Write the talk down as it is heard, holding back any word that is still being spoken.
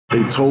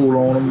They told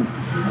on him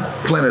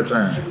plenty of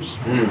times.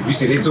 You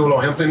see, they told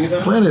on him plenty of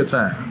times? Plenty of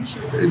times.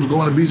 They was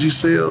going to BG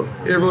cell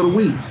every other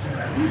week.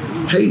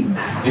 Hating.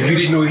 If you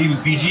didn't know he was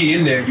BG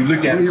in there, you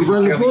looked at him. He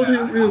was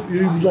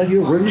like a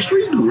regular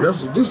street dude.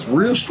 This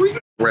real street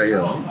right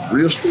here.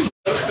 Real street.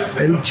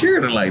 And he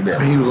carried it like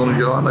that. He was on the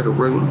yard like a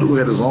regular dude,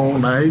 had his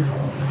own knife,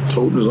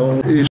 told his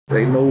own ish.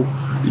 They know,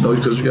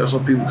 because you got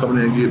some people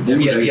coming in and get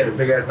bougie. Yeah, he had a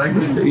big ass knife.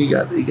 Yeah, he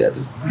got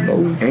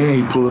and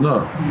he pulling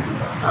up.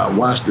 I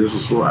watched this,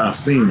 so I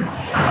seen it.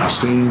 I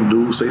seen the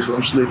dude say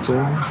something slick to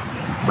him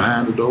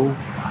behind the door.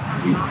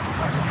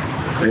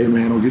 Hey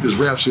man, don't get this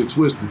rap shit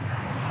twisted.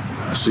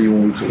 I see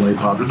you when he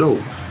popped the door.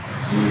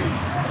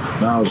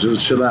 Now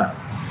just chill out.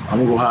 I'm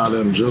gonna go holler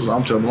at him.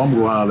 I'm telling him I'm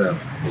gonna go holler at him.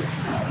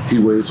 He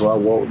waited till I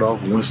walked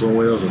off and went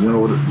somewhere else and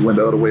went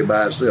the other way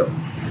by himself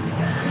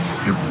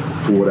and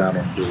pulled out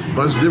on the dude.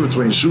 But it's different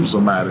between shooting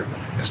somebody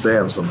and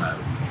stabbing somebody.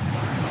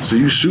 So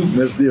you shooting,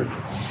 that's different.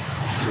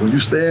 When you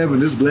stabbing,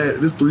 this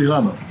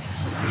 300,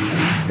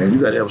 and you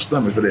gotta have a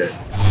stomach for that.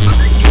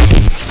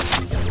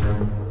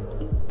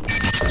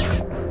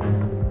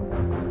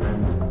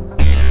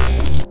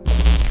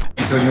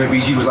 So you and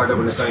BG was locked up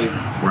in the same?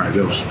 Right,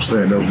 that was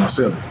my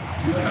celly.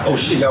 Oh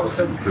shit, y'all was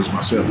celly? That was my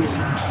celly.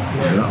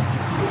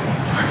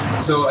 Yeah.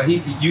 So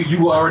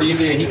you were already in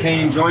there and he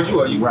came and joined you,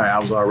 or you? Right, I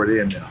was already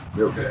in there.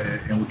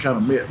 And we kind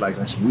of met like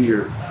on some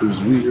weird, it was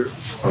weird.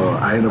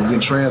 I ended up getting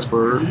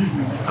transferred.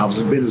 I was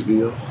in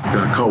Bennisville.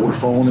 Got caught with a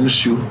phone in the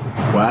shoe.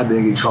 Well, I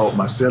didn't get caught.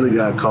 My celly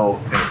got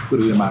caught and put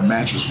it in my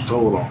mattress and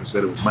told on him,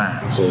 said it was mine.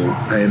 So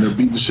I ended up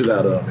beating the shit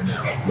out of him in there.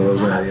 You know what I'm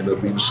saying? I ended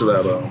up beating the shit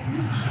out of him.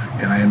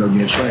 And I ended up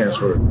getting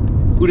transferred.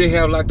 Who they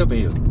have locked up in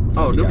here?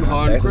 Oh, them the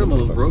hardest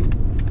criminals, bro.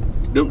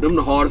 Them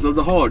the hardest of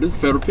the hard. This is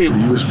federal penal.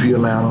 USP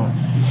Atlanta,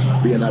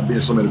 I've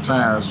been so many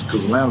times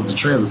because Atlanta's the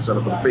transit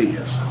center for the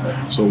feds.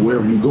 So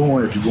wherever you're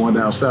going, if you're going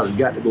down south, you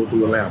got to go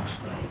through Atlanta.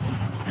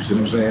 You see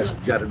what I'm saying? So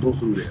you got to go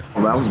through there.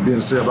 Well, I was being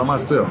set by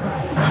myself,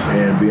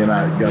 and then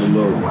I got a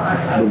little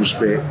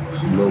respect,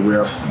 a little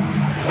rep.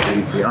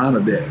 They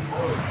honored that.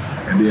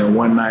 And then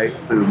one night,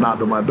 it was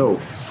knocked on my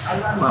door.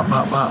 Bop,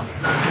 bop, bop.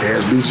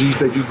 Asked BG, you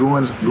think you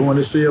going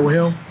to cell with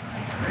him?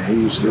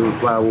 And his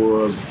reply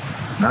was,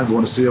 not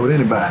going to cell with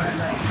anybody.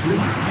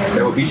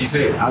 That's what BG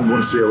said? I'm going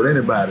to cell with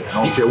anybody.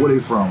 I don't care where they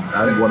from.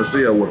 I'm going to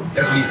cell with them.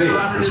 That's what he said?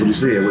 That's what he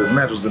said, with his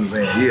mattress in his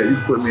hand. Yeah, you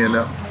can put me in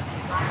there.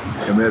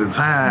 And at the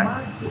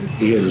time,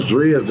 he had his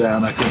dreads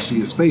down, I couldn't see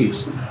his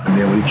face. And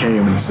then when he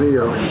came in the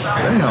cell,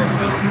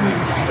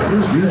 damn,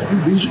 this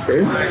BG. I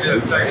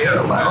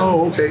was like,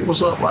 oh, okay,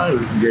 what's up? I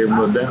gave him a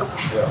little doubt.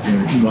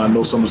 And I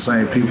know some of the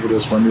same people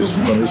that's from this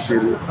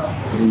city.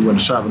 He went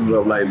shopping it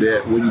up like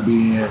that. Where you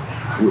be in?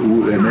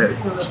 And that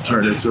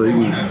turned into,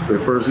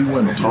 at first he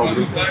wasn't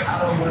talking.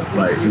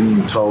 Like, he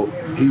didn't talk.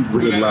 He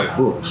read a lot of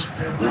books.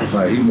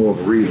 Like, he more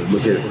of a reader.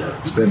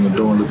 Stand in the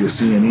door and look at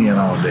CNN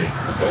all day.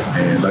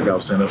 And like I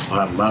was saying, that's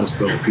a lot of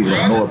stuff people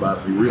don't know about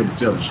it. Be real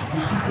intelligent.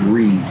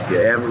 Read.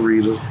 You're an avid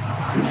reader.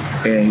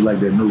 And he like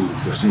that news,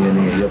 the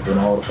CNN. He up in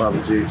all the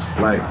politics.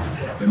 Like,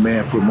 the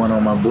man put money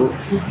on my book,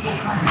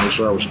 make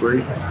sure I was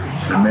straight.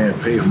 The man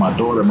paid for my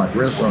daughter and my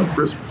grandson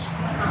Christmas.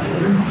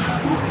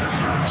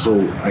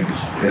 So,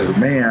 as a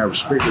man, I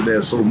respected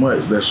that so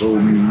much. That showed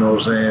me, you know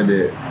what I'm saying,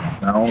 that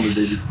not only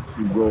did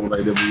we grow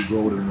like that, but we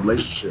grow in a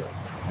relationship.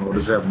 You know,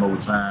 this happened over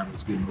time,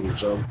 it's getting to know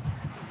each other.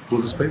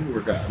 Pull his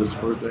paperwork out. This is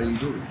the first thing he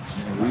do.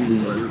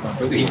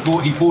 So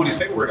he pulled his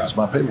paperwork out? It's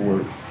my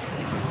paperwork.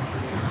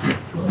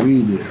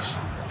 Read this.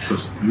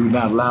 Because you're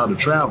not allowed to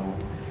travel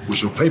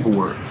with your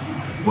paperwork.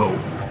 Well,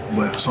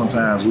 but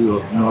sometimes we'll, you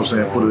know what I'm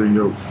saying, put it in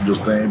your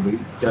thing, but he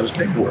got his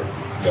paperwork.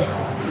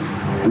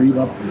 Read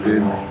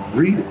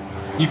it.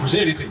 He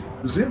presented it to you?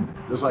 Presented it.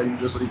 That's how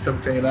he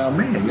came down,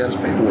 man. He got his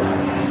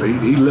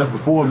paperwork. He left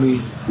before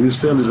me. We were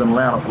selling in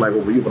Atlanta for like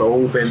over a year for the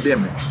whole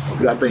pandemic.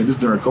 I think this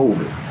during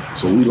COVID.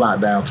 So we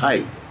locked down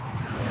tight.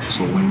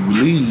 So when we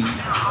leave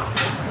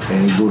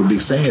and go to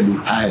Big Sandy,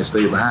 I had to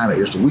stay behind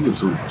an extra week or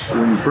two.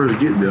 When we first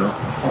get there,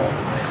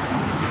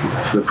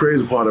 the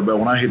crazy part about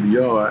when I hit the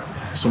yard,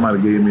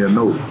 somebody gave me a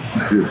note.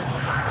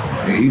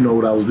 And he know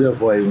what I was there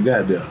for, I even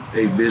got there.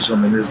 Hey, bitch,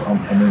 I'm in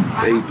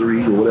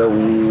A3 or whatever.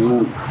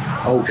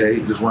 Okay,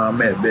 this is where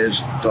I'm at,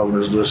 bitch. Talking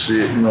this little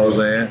shit, you know what I'm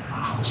saying?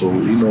 So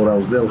he know what I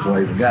was there for,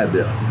 I even got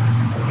there.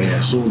 And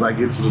as soon as I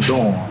get to the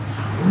dorm,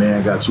 the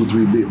man got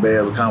 2-3 big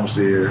bags of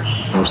commissary, you know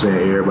what I'm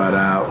saying, everybody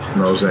out, you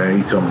know what I'm saying?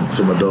 He come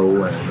to my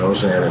door and, you know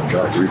what I'm saying, and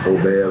drop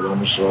 3-4 bags on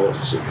my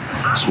shorts,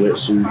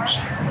 sweatsuits,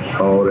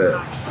 all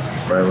that.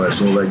 Right, as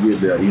soon as I get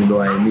there, even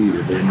though I ain't need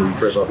it, they knew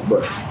fresh off the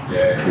bus.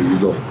 Yeah. Here you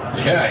go.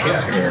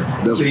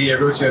 Yeah. So he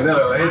wrote you a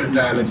letter ahead of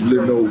time. Let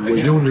you know what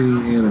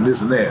unity in and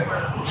this and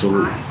that.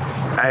 So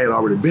I had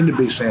already been to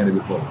Big Sandy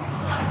before.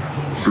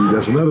 See,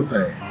 that's another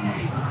thing.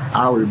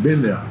 I already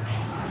been there.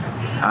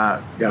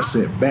 I got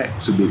sent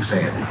back to Big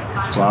Sandy.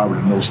 So I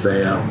already know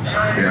staff,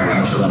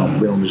 because I don't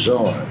been on this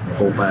yard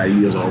 4-5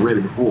 years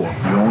already before.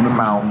 We're on the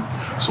mountain,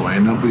 so I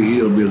ain't up in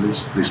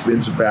hillbillies. They spin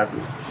tobacco,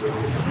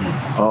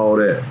 all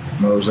that.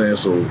 You know what I'm saying?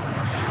 So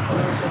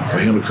for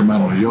him to come out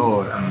on the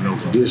yard under no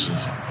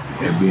conditions,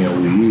 and being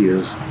who he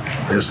is,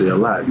 they say a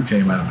lot. You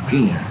came out in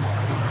the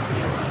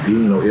pen. He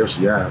ain't no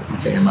FCI. You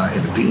came out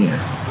in the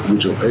pen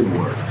with your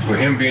paperwork. For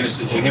him being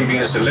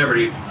a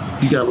celebrity,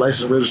 you got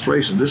license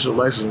registration. This is your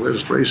license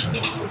registration,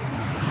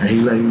 and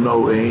he let you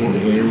know,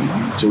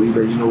 and so he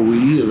let you know who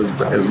he is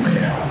as a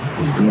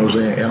man. You know what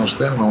I'm saying? And I'm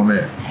standing on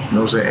that. You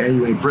know what I'm saying? And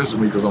you ain't pressing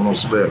me because I'm no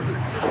celebrity.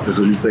 Because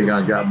you think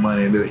I got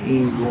money, and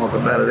he ain't going for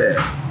none of that.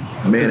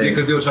 Man,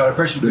 because they'll try to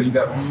pressure you because you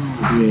got.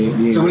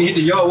 So when he hit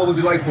the yard, what was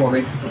it like for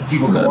him?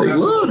 People come they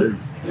loved it.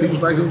 He was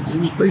like,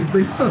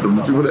 they loved him.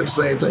 But at the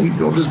same time, you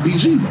know, this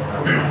BG.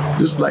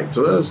 Just like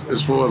to us,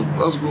 as far as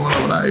us growing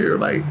up out here,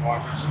 like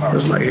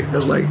that's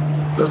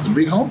the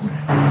big homie.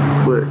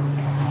 But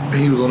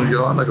he was on the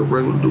yard like a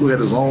regular dude, had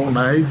his own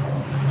knife,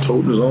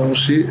 toting his own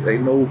shit. They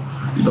know,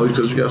 you know,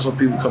 because you got some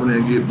people coming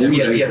in and get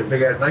bougie. He had a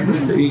big ass knife.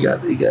 Yeah, he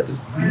got this,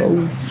 you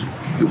know,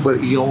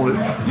 but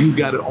you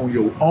got it on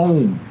your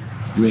own.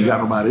 You ain't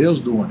got nobody else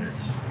doing it.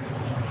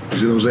 You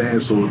see what I'm saying?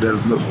 So there's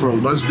the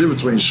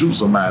difference between shooting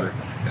somebody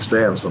and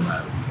stabbing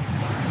somebody.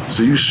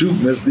 So you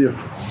shooting, that's different.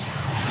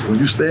 When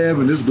you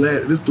stabbing, this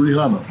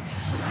 300,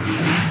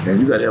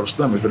 and you gotta have a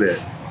stomach for that.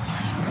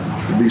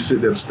 To be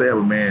sitting there to stab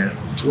a man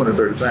 20,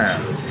 30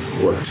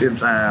 times, or 10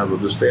 times, or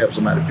just stab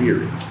somebody,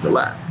 period. It's a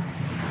lot.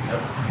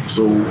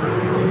 So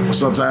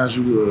sometimes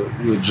you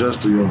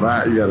adjust to your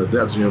environment, you gotta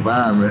adapt to your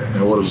environment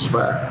in order to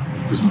survive.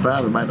 This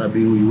environment might not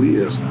be who he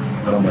is,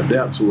 but I'm gonna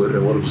adapt to it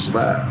in order to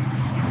survive.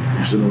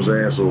 You see what I'm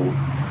saying? So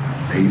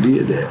he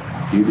did that.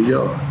 He did the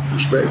yard.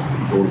 Respectful.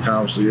 Go to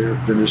commissary,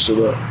 finish it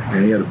up,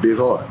 and he had a big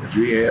heart. If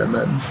you ain't had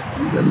nothing,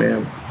 that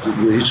man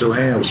will hit your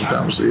hand with some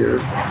commissary or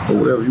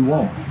whatever you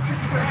want.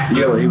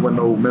 He wasn't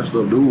no messed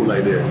up dude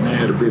like that. Man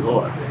had a big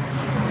heart.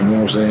 You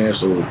know what I'm saying?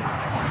 So,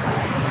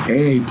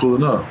 and he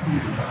pulling up.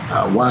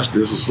 I watched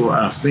this, so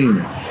I seen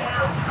it.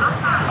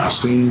 I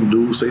seen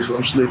dude say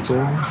something slick to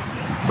him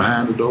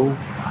behind the door.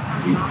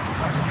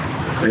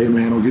 Hey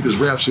man, don't get this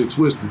rap shit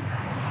twisted.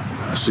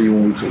 I see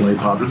when he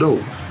popped the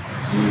door.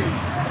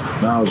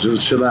 Now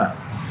just chill out.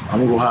 I'm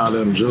gonna go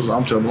holler at him.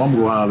 I'm telling him I'm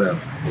gonna go holler at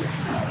him.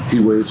 He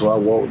waited till I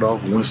walked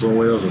off and went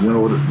somewhere else and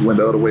went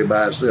the other way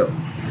by himself.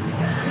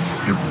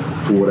 And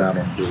pulled out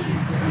on the dude.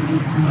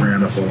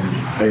 Ran up on him.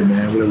 Hey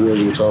man, what it was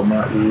we were talking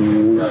about?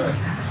 Ooh.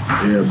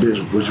 Yeah,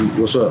 bitch,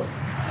 what's up?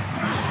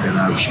 And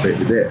I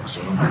respected that.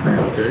 So I'm like, man,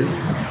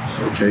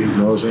 okay, you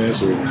know what I'm saying?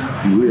 So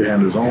he really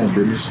handle his own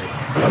business.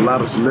 A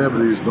lot of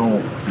celebrities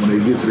don't, when they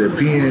get to their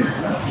pen,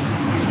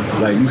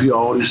 like you hear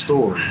all these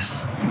stories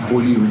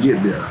before you even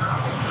get there.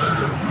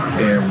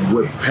 And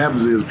what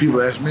happens is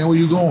people ask, man, where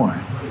you going?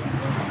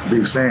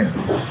 Big Sandy.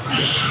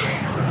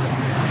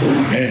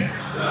 Man,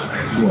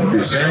 you want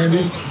Big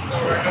Sandy?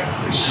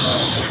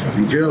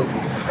 Be careful.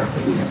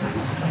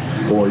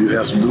 Or you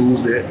have some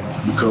dudes that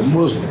become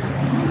Muslim.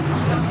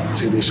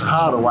 Take their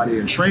shahada while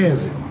they're in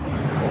transit.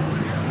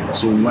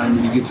 So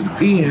when you get to the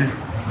pen,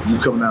 you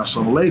coming out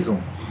Assalamu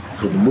alaikum,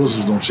 because the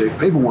Muslims don't check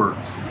paperwork.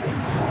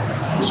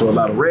 So a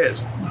lot of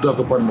rats duck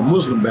up under the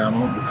Muslim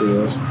banner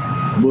because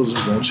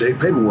Muslims don't check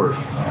paperwork.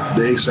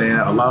 They saying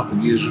Allah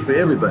forgives you for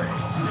everything.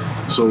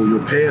 So your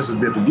past has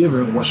been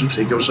forgiven once you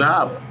take your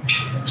shahada.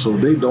 So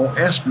they don't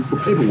ask you for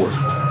paperwork.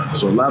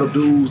 So a lot of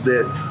dudes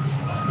that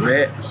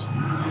rats,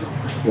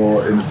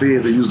 or in the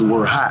feds they use the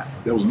word hot.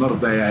 That was another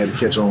thing I had to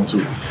catch on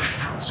to.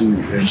 See,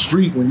 in the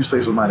street, when you say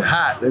somebody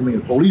hot, that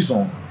means the police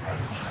on them.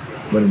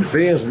 But in the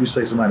feds, when you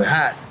say somebody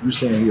hot, you're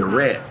saying you're a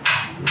rat.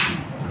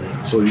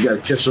 So you got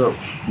to catch up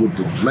with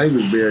the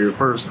language barrier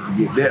first to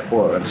get that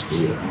part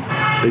understood.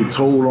 They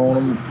told on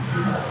him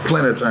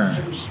plenty of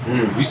times.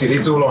 You see, they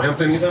told on him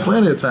plenty of times?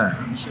 Plenty of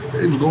times.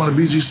 They was going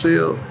to BG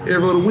cell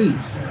every other week,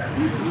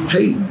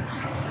 hating.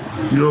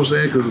 You know what I'm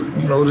saying? Because,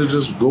 you know, they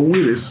just go with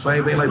it. It's the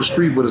same thing like the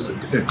street, but it's an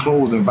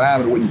enclosed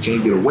environment where you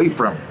can't get away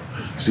from it.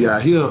 See,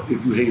 out here,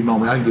 if you hating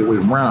on me, I can get away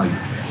from around you.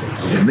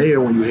 And there,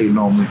 when you hating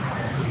on me,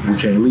 we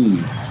can't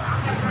leave.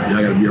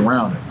 I gotta be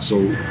around it. So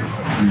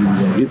either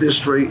we're gonna get this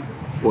straight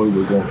or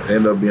we're gonna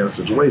end up being in a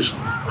situation.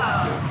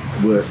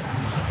 But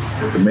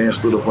the man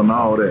stood up on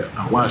all that.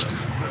 I watched it.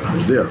 I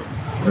was there.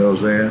 You know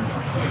what I'm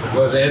saying?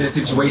 Was there any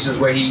situations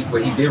where he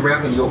did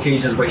rap, and the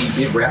occasions where he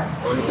did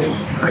rap or anything?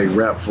 I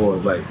rap for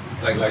like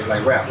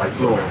rap, like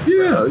Florida.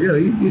 Yeah,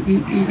 he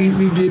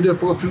did that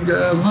for a few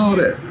guys and all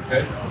that.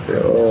 Okay.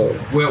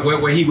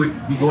 Where he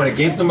would be going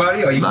against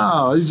somebody, or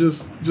Nah, he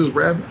just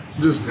rapping.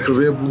 Just because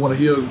everyone want to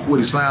hear what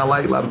he sound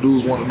like. A lot of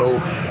dudes want to know,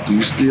 do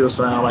you still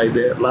sound like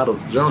that? A lot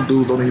of young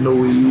dudes don't even know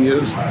who he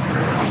is. You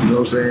know what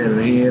I'm saying?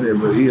 And he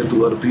hear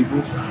through other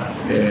people.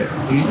 And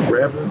he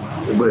rapping,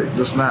 but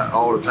just not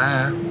all the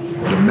time.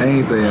 The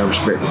main thing I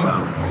respect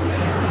about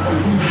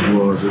him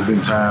was there's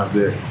been times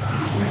that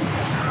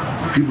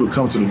people would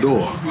come to the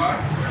door,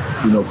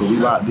 you know, because we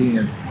locked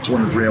in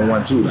 23 and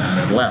 1-2 down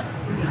in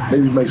Atlanta.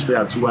 Maybe we may stay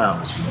out 2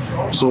 hours.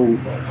 So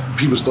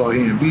people start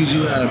hearing BG,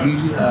 you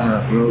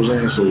know what I'm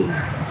saying? So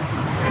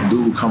the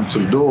dude come to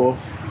the door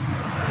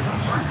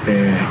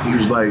and he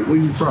was like, where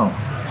you from?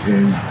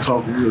 And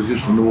talking, he was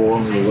just from New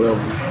Orleans or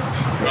whatever.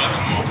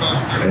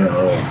 And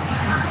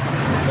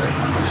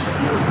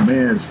The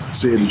man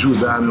said that you was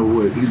down there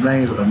with, he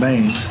named a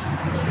name,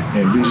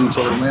 and BG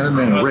told him, man, that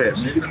man a rat,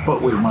 man, get the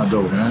fuck away from my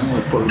door, man. I don't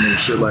want to fuck with no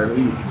shit like that.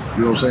 You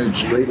know what I'm saying?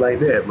 Straight like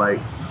that, like,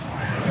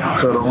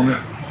 cut on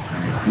it.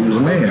 He was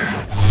a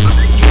man.